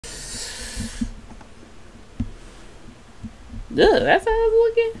Ugh, that's how I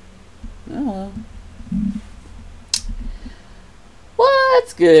was looking. Oh well.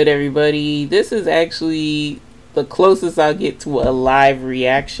 What's good, everybody? This is actually the closest I'll get to a live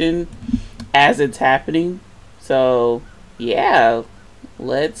reaction as it's happening. So, yeah,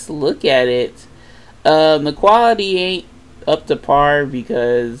 let's look at it. The quality ain't up to par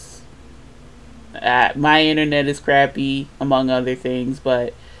because my internet is crappy, among other things.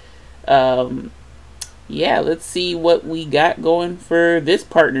 But, yeah, let's see what we got going for this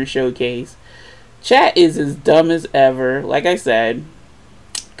partner showcase. Chat is as dumb as ever, like I said,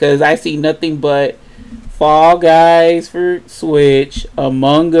 because I see nothing but Fall Guys for Switch,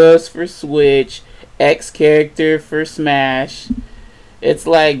 Among Us for Switch, X Character for Smash. It's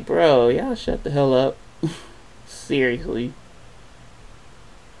like, bro, y'all shut the hell up. Seriously.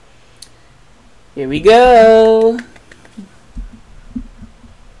 Here we go.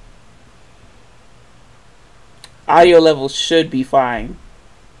 Audio level should be fine.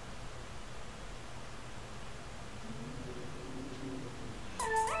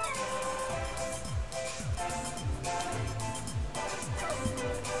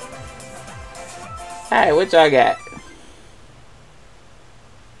 Alright, what y'all got?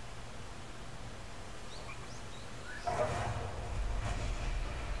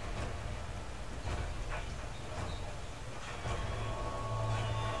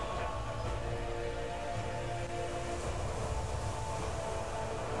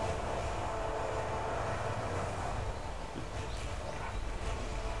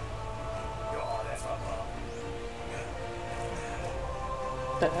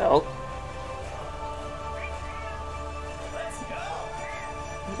 What the hell?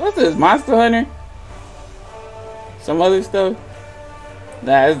 What's this, Monster Hunter? Some other stuff?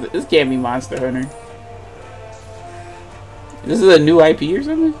 Nah, this can't be Monster Hunter. This is a new IP or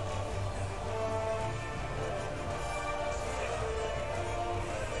something?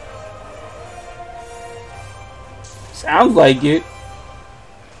 Sounds like it.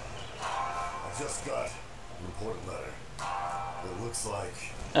 I just got a reported letter. It looks like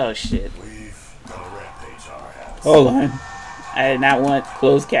Oh shit. we've got a rampage on our hands. Hold on. I did not want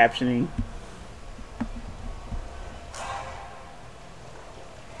closed captioning.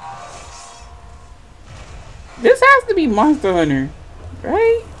 This has to be Monster Hunter,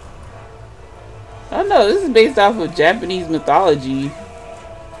 right? Oh no, this is based off of Japanese mythology,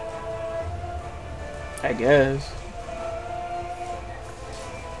 I guess.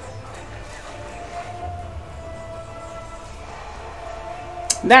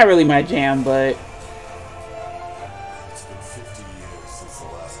 Not really my jam, but It's been 50 years since the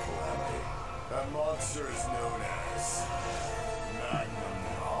last calamity. That monster is known as Magnum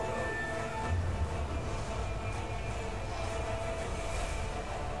Hollow.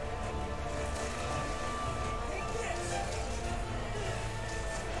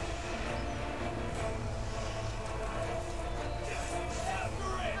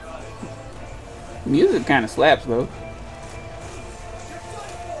 music kind of slaps though.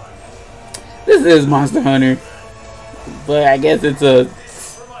 This is Monster Hunter, but I guess it's a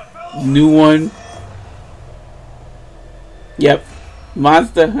new one. Yep,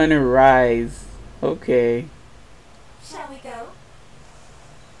 Monster Hunter Rise. Okay. Shall we go?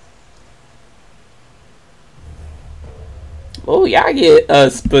 Oh, y'all get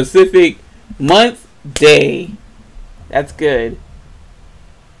a specific month, day. That's good.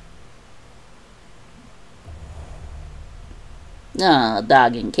 Ah,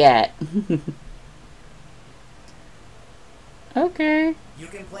 dog and cat. Okay. You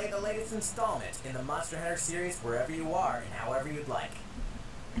can play the latest installment in the Monster Hunter series wherever you are and however you'd like.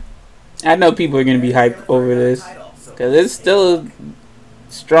 I know people are gonna be hyped over this because it's still a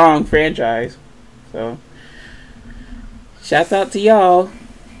strong franchise. So, shouts out to y'all.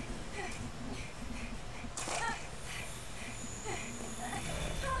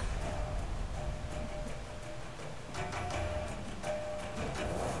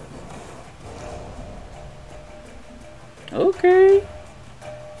 Okay.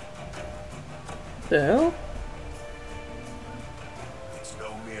 The hell? It's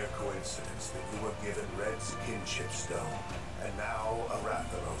no mere coincidence that you were given Red's kinship stone, and now a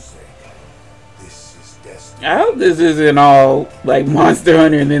Rathalos egg. This is destiny. I hope this isn't all like Monster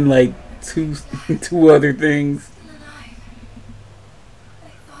Hunter and then like two other things. Still alive.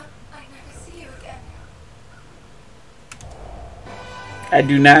 I thought I'd never see you again. I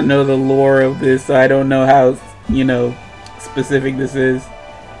do not know the lore of this, so I don't know how, you know, specific this is.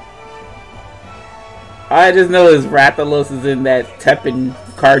 All I just know is Rathalos is in that Tekken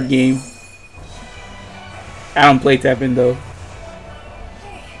card game. I don't play Tekken though.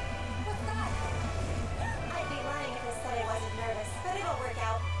 Hey, what's that? I'd be lying if I said I wasn't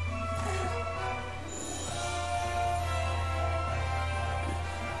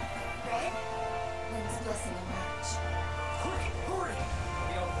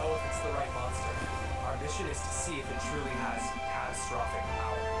mission is to see if it truly has catastrophic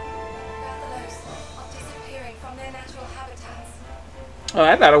power. Rathalos are disappearing from their natural habitats. Oh,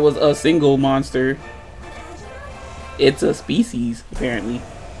 I thought it was a single monster. It's a species, apparently.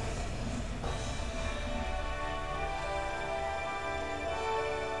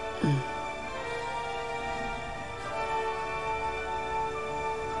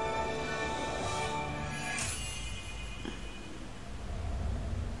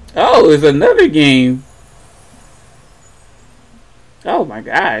 Oh, it's another game. Oh my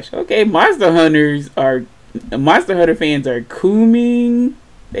gosh. Okay, Monster Hunter fans are cooming.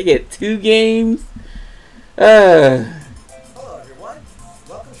 They get 2 games. Hello everyone.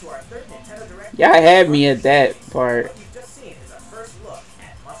 Welcome to our third Nintendo Direct. Y'all had me at that part. What you've just seen is our first look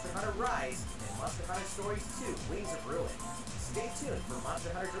at Monster Hunter Rise and Monster Hunter Stories 2: Wings of Ruin. Stay tuned for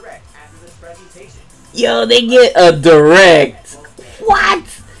Monster Hunter Direct after this presentation. Yo, they get a direct. What?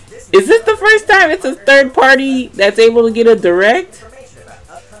 Is this the first time it's a third party that's able to get a direct?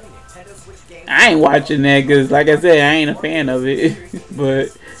 I ain't watching that because, like I said, I ain't a fan of it.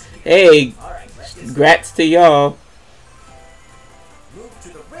 But, hey, congrats to y'all.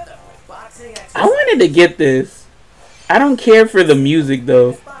 I wanted to get this. I don't care for the music,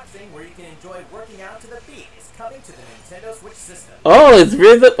 though. Oh, it's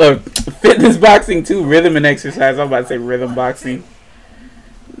rhythm, fitness boxing too. Rhythm and exercise. I'm about to say rhythm boxing.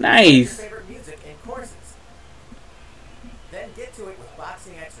 Nice. Favorite music and courses. Then get to it with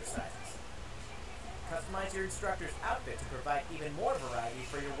boxing exercises. Customize your instructor's outfit to provide even more variety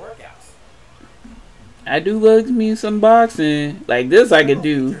for your workouts. I do love me some boxing. Like this I could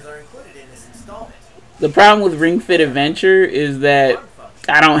do. The problem with Ring Fit Adventure is that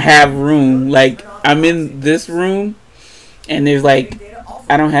I don't have room. Like I'm in this room and there's like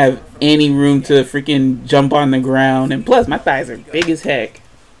I don't have any room to freaking jump on the ground, and plus my thighs are big as heck.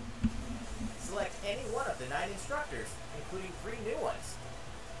 Select any one of the 9 instructors, including 3 new ones.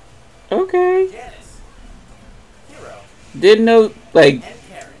 Okay. Janice, Hero, Didn't know, like, and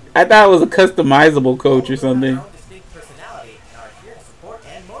Karen. I thought it was a customizable coach or something. All have their own distinct personality and are here to support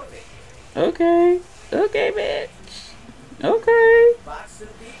and motivate you. Okay. Okay, bitch. Okay. Box to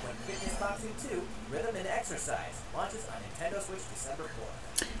the beat when Fitness Boxing 2: Rhythm and Exercise launches on Nintendo Switch December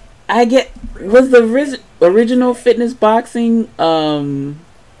 4th. I get, was the original Fitness Boxing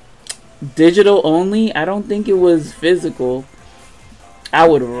digital only? I don't think it was physical. I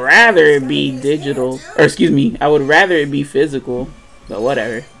would rather it be digital, or excuse me, I would rather it be physical, but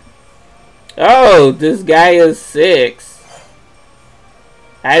whatever. Oh, this guy is 6.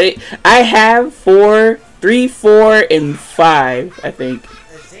 I have 4, 3, 4, and 5, I think.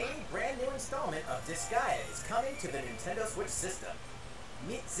 A zany brand new installment of Disgaea is coming to the Nintendo Switch system.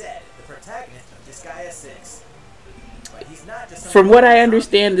 Meet Zed, the protagonist of Disgaea 6. But he's not just From what I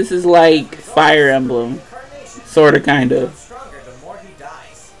understand, this is like Fire Emblem. Sorta, kinda. Stronger the more he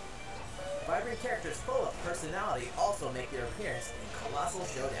dies. Vibrant characters full of personality also make their appearance in colossal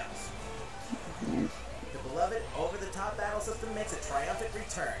showdowns. The beloved over-the-top battle system makes a triumphant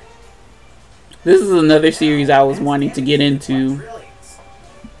return. This is another series I was wanting to get into.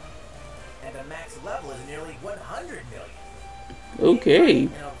 And the max level is nearly 100 million. Okay. In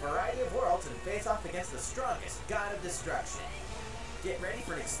a variety of worlds and face off against the strongest god of destruction. Get ready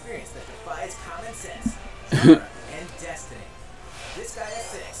for an experience that defies common sense, genre, and destiny. Disgaea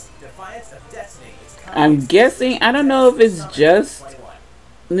 6, Defiance of Destiny is coming. I'm guessing, I don't know if it's just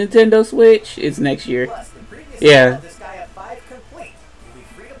Nintendo Switch. It's next year. Plus, the previous Yeah. Disgaea 5 Complete will be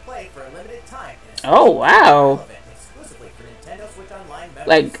free to play for a limited time. Oh, wow. Exclusively for Nintendo Switch Online members.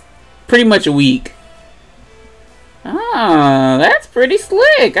 Like, pretty much a week. Ah, that's pretty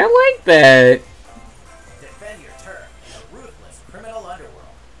slick. I like that. Defend your turf in a ruthless criminal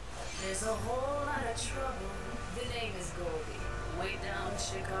underworld. There's a whole lot of trouble. The name is Goldie. Way down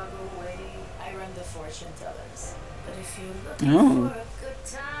Chicago way. I run the fortune tellers. But if you're looking for a good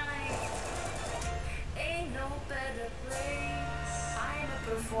time, ain't no better place. I'm a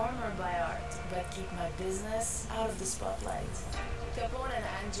performer by art, but keep my business out of the spotlight. Capone and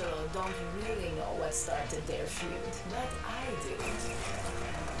Angelo don't really know what started their feud, but I do.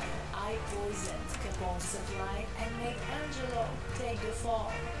 I poisoned Capone's supply and made Angelo take the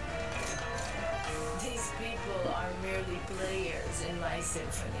fall. These people are merely players in my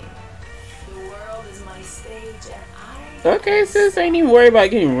symphony. The world is my stage and I... Okay, sis, ain't even worried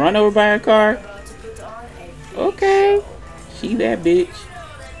about getting run over by a car. about to put on a big Okay. show. She that bitch. You know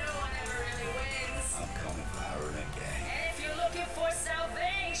that no one ever really wins. I'm coming for her again. And if you're looking for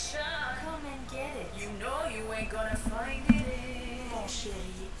salvation, come and get it. You know you ain't gonna find it in Mon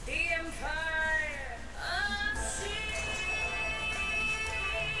Chéri, the Empire of Sin.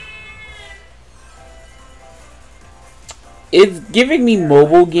 It's giving me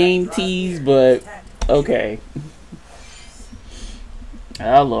mobile game tease, but okay.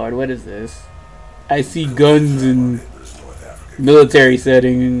 Oh lord, what is this? I see guns and military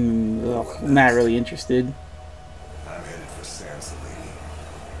setting. Ugh, I'm not really interested. I'm headed for Sansalini,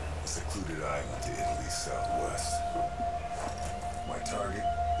 a secluded island to Italy's southwest. My target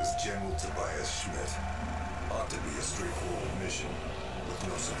is General Tobias Schmidt. Ought to be a straightforward mission with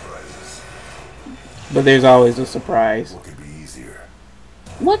no surprises. But there's always a surprise. What could be easier?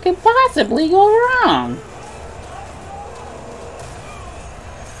 What could possibly go wrong?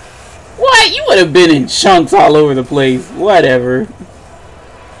 What? You would have been in chunks all over the place. Whatever.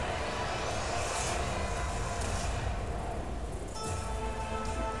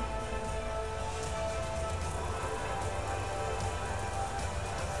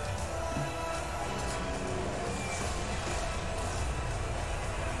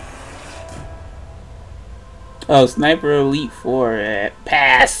 Oh, Sniper Elite 4.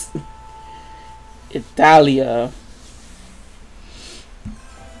 Pass. Italia.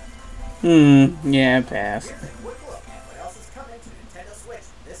 Yeah, pass. Here's a quick look at what else is coming to Nintendo Switch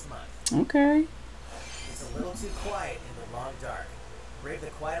this month. Okay. It's a little too quiet in the long dark. Brave the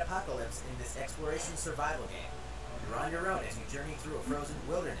quiet apocalypse in this exploration survival game. You're on your own as you journey through a frozen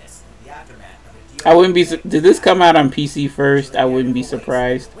wilderness in the aftermath of a I wouldn't be. Did this come out on PC first? I wouldn't be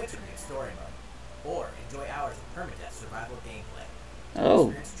surprised. Story mode, or enjoy hours of permadeath survival gameplay. Oh,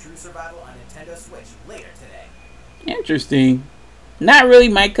 Experience true survival on Nintendo Switch later today. interesting. Not really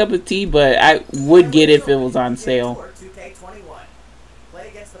my cup of tea, but I would get it if it was on sale. 2K21. Play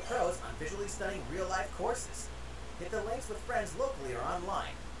against the pros on visually stunning real-life courses. Hit the links with friends locally or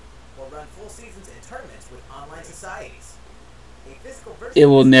online, or run full seasons and tournaments with online societies. A physical version It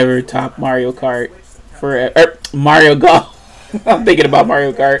will never top Mario Kart forever. Mario Golf. I'm thinking about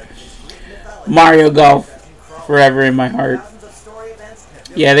Mario Kart. Mario Golf forever in my heart.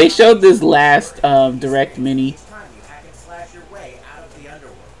 Yeah, they showed this last Direct Mini.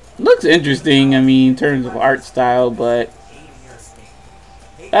 Looks interesting, I mean, in terms of art style, but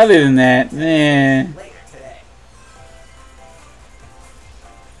other than that,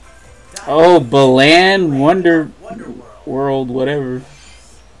 Oh, Balan Wonder World, whatever.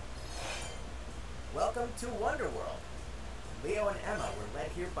 Welcome to Wonderworld. Leo and Emma were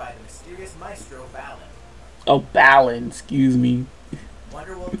led here by the mysterious maestro Balan. Oh, Balan, excuse me.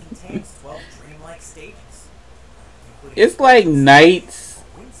 Wonderworld contains 12 dreamlike stages. It's like Knights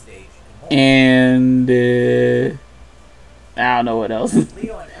and I don't know what else.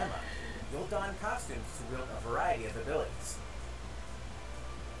 Leo and Emma, you'll don costumes to wield a variety of abilities.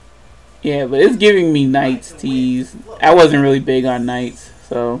 Yeah, but it's giving me Knights tease. I wasn't really big on Knights,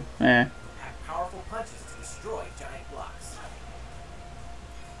 so Have powerful punches to destroy giant blocks.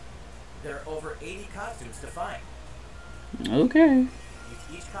 There are over 80 costumes to find. Okay. Use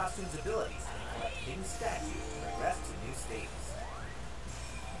each costume's abilities and collect hidden statues to progress to new stages.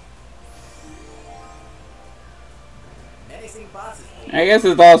 Menacing bosses. I guess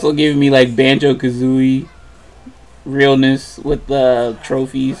it's also giving me like Banjo-Kazooie realness with the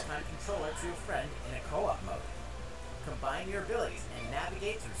trophies. Controller to a friend in a co-op mode. Combine your abilities and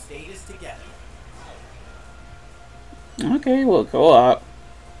navigate through stages together. Okay, well, co-op.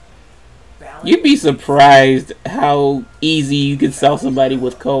 You'd be surprised how easy you could sell somebody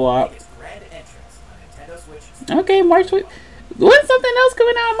with co-op. Okay, March 20th. When's something else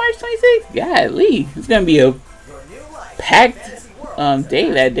coming out on March 26th? Golly, it's gonna be a packed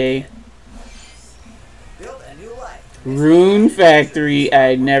day that day. Rune Factory.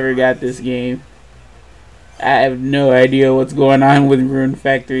 I never got this game. I have no idea what's going on with Rune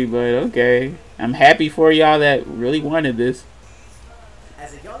Factory, but okay. I'm happy for y'all that really wanted this.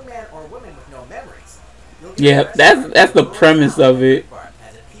 As a young man or woman with no memories, yeah, that's the premise of it.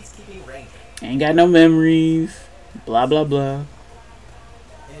 Ain't got no memories. Blah blah blah.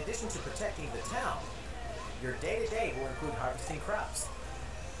 In addition to protecting the town, your day-to-day will include harvesting crops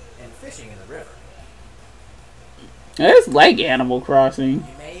and fishing in the river. It's like Animal Crossing.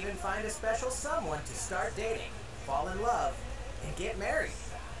 You may even find a special someone to start dating, fall in love, and get married.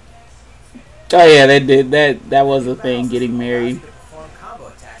 Oh yeah, they did that. That was a thing, getting married. Perform combo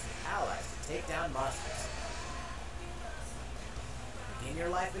attacks with allies to take down monsters. Begin your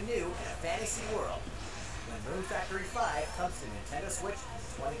life anew in a fantasy world when Rune Factory 5 comes to Nintendo Switch in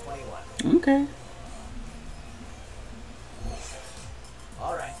 2021. Okay.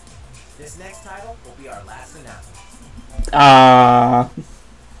 Alright, this next title will be our last announcement.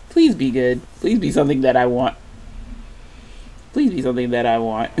 Please be good. Please be something that I want. Please be something that I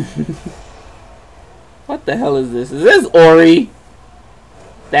want. What the hell is this? Is this Ori?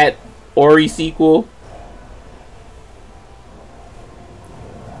 That Ori sequel?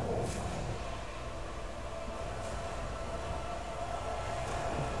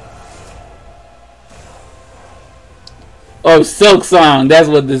 Oh, Silk Song. That's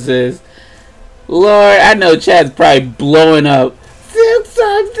what this is. Lord, I know chat's probably blowing up. Silk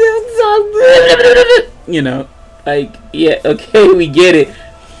Song, Silk Song. You know, like, yeah, okay, we get it.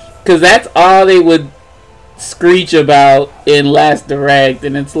 Because that's all they would screech about in last direct.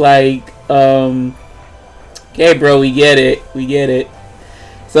 And it's like, okay, bro, we get it. We get it.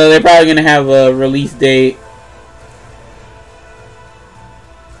 So they're probably going to have a release date.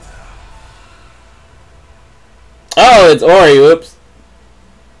 Oh, it's Ori. Whoops.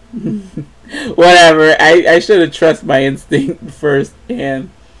 Whatever. I should have trusted my instinct first. And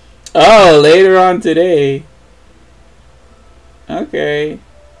oh, later on today. Okay.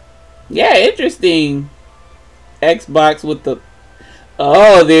 Yeah, interesting. Xbox with the...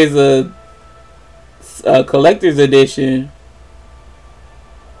 Oh, there's a collector's edition.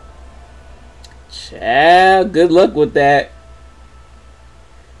 Child, good luck with that.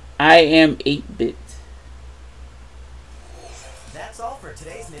 I am 8-bit. That's all for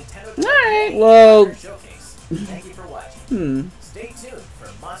today's Nintendo Alright, well... Showcase. Thank you for watching. Stay tuned for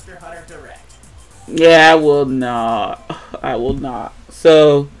Monster Hunter Direct. Yeah, I will not. I will not.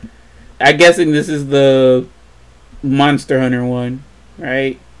 So, I'm guessing this is the Monster Hunter one,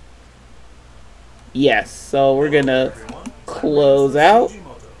 right? Yes. So, we're gonna close out.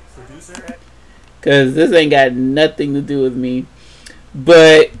 Because this ain't got nothing to do with me.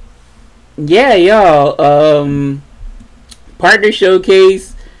 But, yeah, y'all. Partner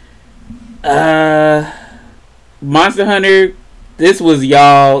showcase. Monster Hunter. This was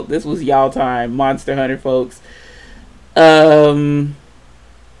y'all time. Monster Hunter, folks. We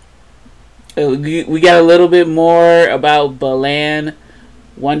got a little bit more about Balan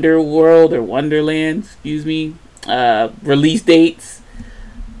Wonderworld or Wonderland, excuse me. Release dates.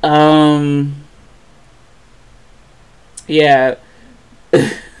 Yeah.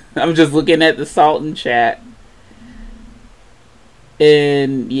 I'm just looking at the Sultan chat.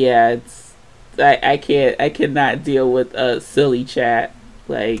 And yeah, it's I cannot deal with a silly chat.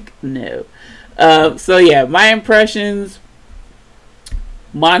 Like, no. So yeah, my impressions.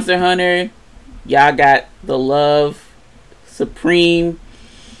 Monster Hunter, y'all got the love supreme.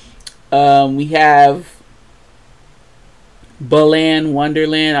 We have Balan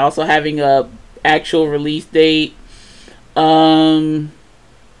Wonderland also having a actual release date. The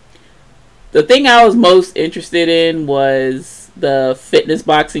thing I was most interested in was the Fitness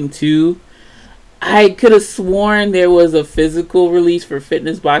Boxing 2. I could have sworn there was a physical release for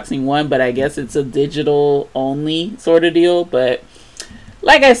Fitness Boxing 1, but I guess it's a digital only sort of deal. But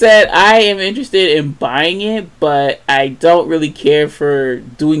like I said, I am interested in buying it, but I don't really care for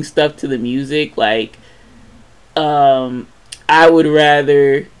doing stuff to the music. Like, I would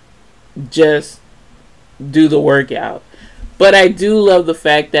rather just do the workout. But I do love the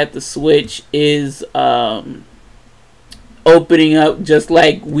fact that the Switch is opening up just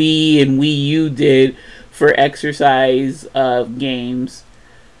like Wii and Wii U did for exercise games.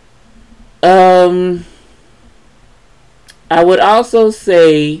 I would also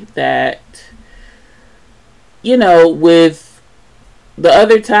say that, you know, with the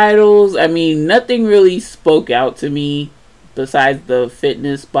other titles, I mean, nothing really spoke out to me besides the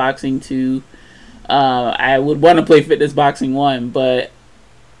Fitness Boxing 2. I would want to play Fitness Boxing 1, but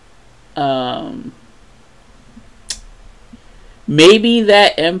maybe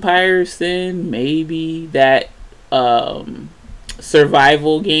that Empire Sin, maybe that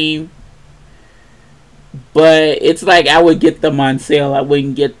survival game. But it's like I would get them on sale. I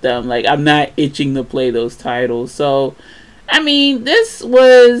wouldn't get them. Like, I'm not itching to play those titles. So, I mean, this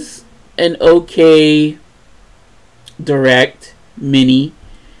was an okay direct mini.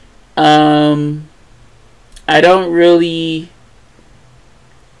 I don't really,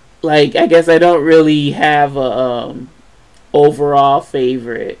 like, I guess I don't really have a overall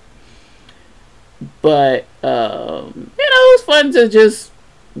favorite. But, you know, it was fun to just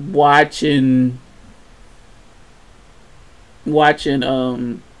watching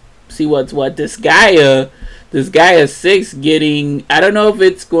see what's what. This Gaia 6 getting, I don't know if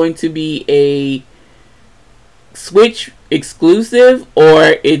it's going to be a Switch exclusive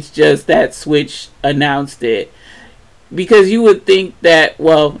or it's just that Switch announced it, because you would think that,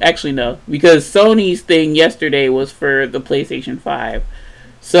 well, actually no, because Sony's thing yesterday was for the PlayStation 5,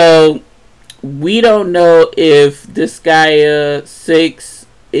 so we don't know if this Gaia 6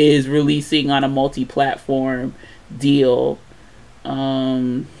 is releasing on a multi-platform deal.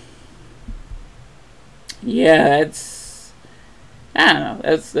 Yeah, that's, I don't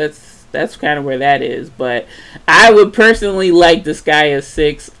know, that's kind of where that is. But I would personally like this Gaia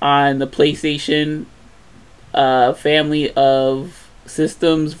 6 on the PlayStation family of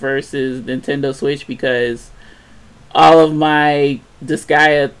systems versus Nintendo Switch, because all of my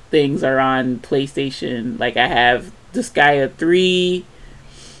Disgaea things are on PlayStation. Like I have Disgaea 3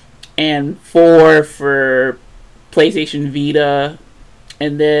 and 4 for PlayStation Vita,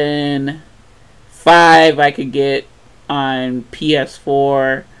 and then 5 I could get on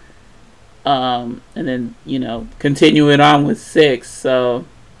PS4, and then, you know, continuing on with 6. So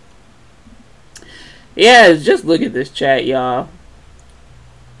yeah, just look at this chat, y'all.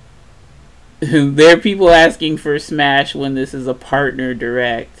 There are people asking for Smash when this is a partner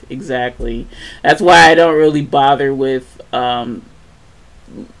direct. Exactly. That's why I don't really bother with having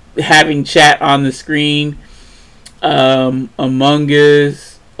chat on the screen. Among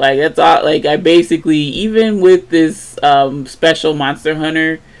Us, like, that's all. Like, I basically, even with this special Monster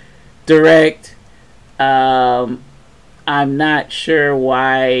Hunter direct, I'm not sure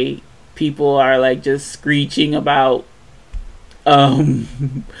why people are like just screeching about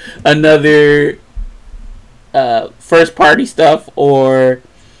another first party stuff, or,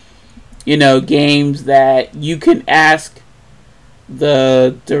 you know, games that you can ask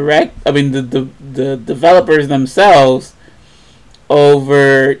the developers themselves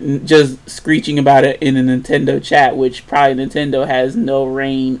over just screeching about it in a Nintendo chat, which probably Nintendo has no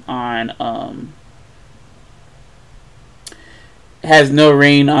reign on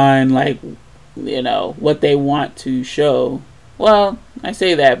like, you know, what they want to show. Well, I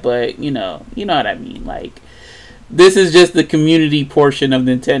say that, but you know what I mean. Like, this is just the community portion of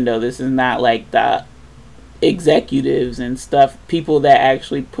Nintendo. This is not like the executives and stuff, people that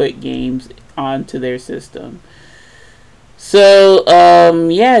actually put games onto their system. So,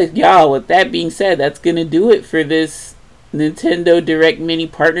 yeah, y'all, with that being said, that's gonna do it for this Nintendo Direct Mini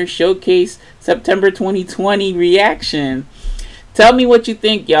Partner Showcase September 2020 reaction. Tell me what you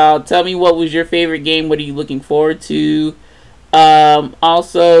think, y'all. Tell me what was your favorite game. What are you looking forward to?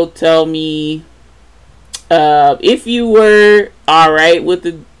 Also, tell me if you were alright with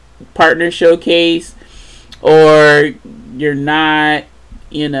the partner showcase, or you're not.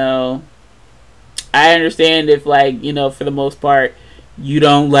 You know, I understand if, like, you know, for the most part, you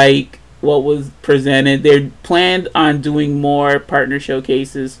don't like what was presented. They're planned on doing more partner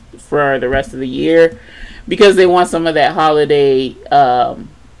showcases for the rest of the year, because they want some of that holiday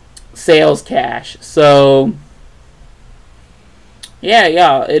sales cash. So yeah,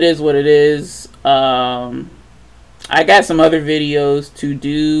 y'all, it is what it is. I got some other videos to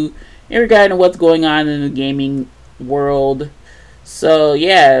do in regard to what's going on in the gaming world. So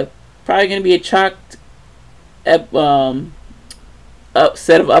yeah, probably gonna be a chocked set of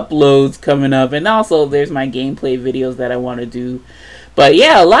uploads coming up, and also there's my gameplay videos that I want to do. But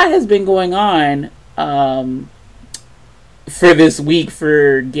yeah, a lot has been going on for this week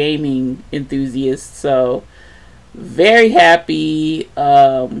for gaming enthusiasts. So very happy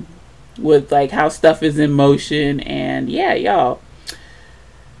with like how stuff is in motion. And yeah, y'all,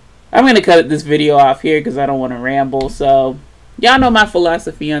 I'm gonna cut this video off here because I don't want to ramble. So y'all know my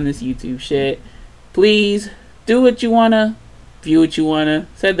philosophy on this YouTube shit. Please do what you wanna, view what you wanna.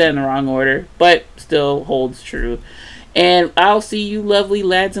 Said that in the wrong order, but still holds true. And I'll see you lovely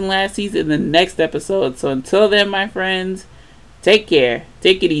lads and lassies in the next episode. So until then, my friends, take care,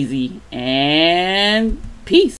 take it easy, and peace.